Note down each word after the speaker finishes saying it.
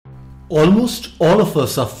Almost all of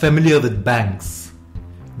us are familiar with banks.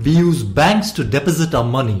 We use banks to deposit our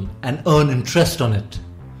money and earn interest on it.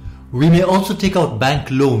 We may also take out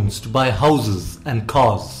bank loans to buy houses and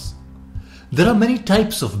cars. There are many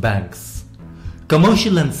types of banks.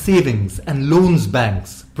 Commercial and savings and loans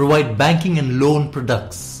banks provide banking and loan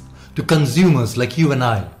products to consumers like you and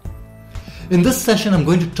I. In this session, I'm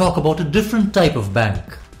going to talk about a different type of bank.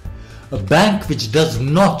 A bank which does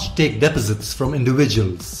not take deposits from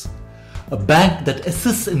individuals. A bank that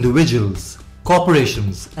assists individuals,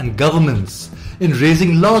 corporations and governments in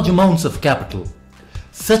raising large amounts of capital.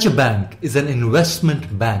 Such a bank is an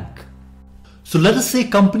investment bank. So let us say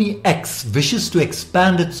Company X wishes to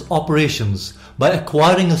expand its operations by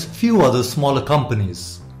acquiring a few other smaller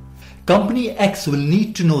companies. Company X will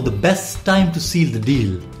need to know the best time to seal the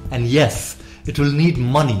deal, and yes, it will need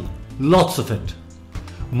money, lots of it.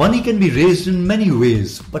 Money can be raised in many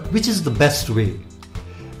ways, but which is the best way?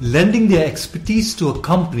 Lending their expertise to a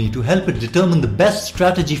company to help it determine the best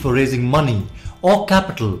strategy for raising money or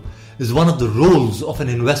capital is one of the roles of an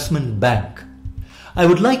investment bank. I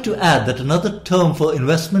would like to add that another term for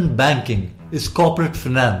investment banking is corporate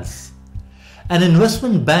finance. An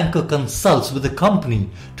investment banker consults with a company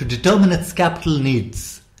to determine its capital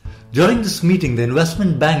needs. During this meeting, the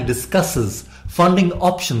investment bank discusses funding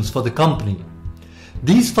options for the company.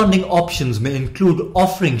 These funding options may include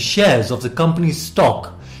offering shares of the company's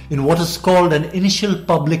stock in what is called an initial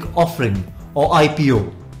public offering or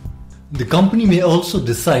IPO. The company may also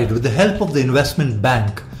decide, with the help of the investment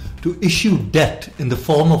bank, to issue debt in the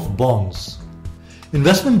form of bonds.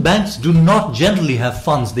 Investment banks do not generally have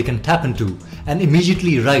funds they can tap into and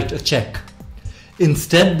immediately write a check.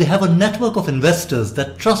 Instead, they have a network of investors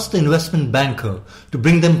that trust the investment banker to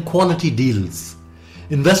bring them quality deals.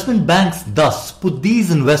 Investment banks thus put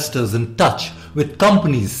these investors in touch with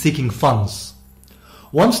companies seeking funds.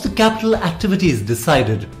 Once the capital activity is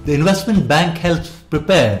decided, the investment bank helps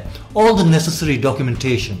prepare all the necessary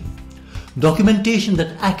documentation. Documentation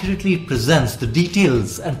that accurately presents the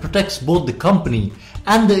details and protects both the company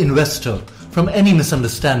and the investor from any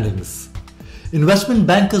misunderstandings. Investment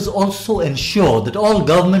bankers also ensure that all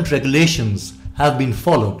government regulations have been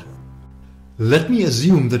followed. Let me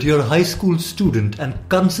assume that you're a high school student and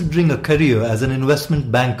considering a career as an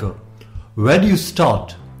investment banker. Where do you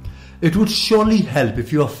start? It would surely help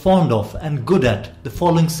if you are fond of and good at the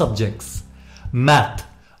following subjects: math,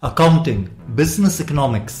 accounting, business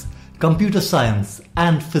economics, computer science,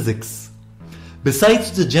 and physics.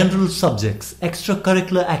 Besides the general subjects,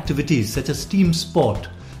 extracurricular activities such as team sport,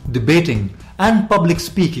 debating, and public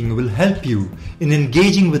speaking will help you in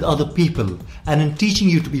engaging with other people and in teaching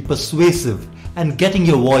you to be persuasive and getting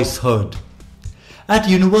your voice heard. At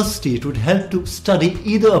university, it would help to study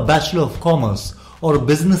either a Bachelor of Commerce or a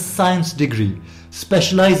business science degree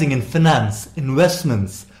specializing in finance,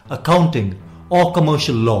 investments, accounting, or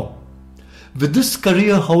commercial law. With this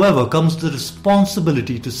career, however, comes the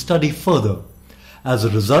responsibility to study further. As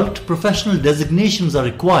a result, professional designations are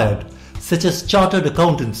required, such as Chartered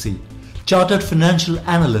Accountancy, Chartered Financial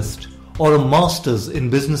Analyst, or a Master's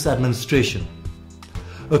in Business Administration.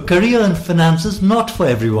 A career in finance is not for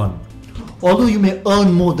everyone. Although you may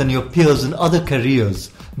earn more than your peers in other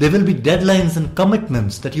careers, there will be deadlines and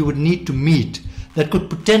commitments that you would need to meet that could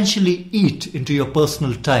potentially eat into your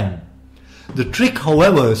personal time. The trick,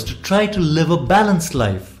 however, is to try to live a balanced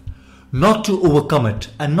life, not to overcome it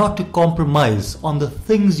and not to compromise on the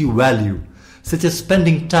things you value, such as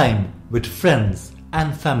spending time with friends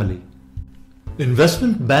and family.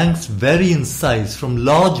 Investment banks vary in size, from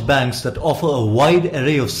large banks that offer a wide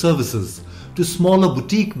array of services to smaller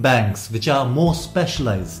boutique banks which are more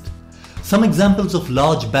specialized. Some examples of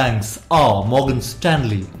large banks are Morgan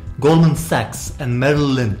Stanley, Goldman Sachs, and Merrill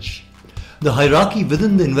Lynch. The hierarchy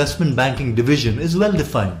within the investment banking division is well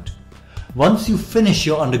defined. Once you finish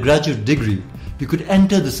your undergraduate degree, you could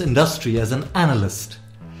enter this industry as an analyst.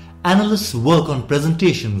 Analysts work on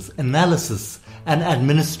presentations, analysis, and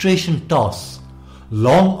administration tasks.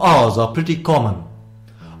 Long hours are pretty common.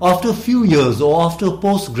 After a few years or after a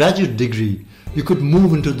postgraduate degree, you could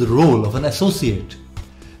move into the role of an associate.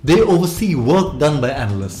 They oversee work done by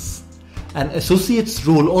analysts. An associate's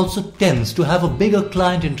role also tends to have a bigger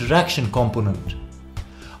client interaction component.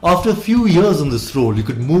 After a few years in this role, you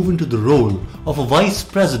could move into the role of a vice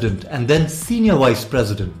president and then senior vice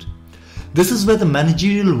president. This is where the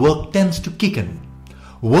managerial work tends to kick in.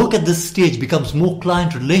 Work at this stage becomes more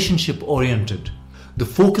client relationship oriented. The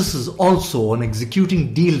focus is also on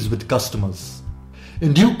executing deals with customers.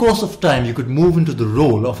 In due course of time, you could move into the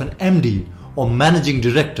role of an MD or managing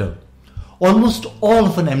director. Almost all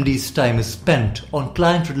of an MD's time is spent on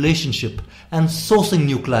client relationship and sourcing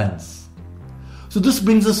new clients. So this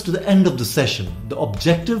brings us to the end of the session. The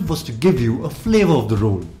objective was to give you a flavor of the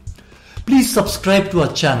role. Please subscribe to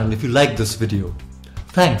our channel if you like this video.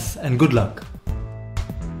 Thanks and good luck.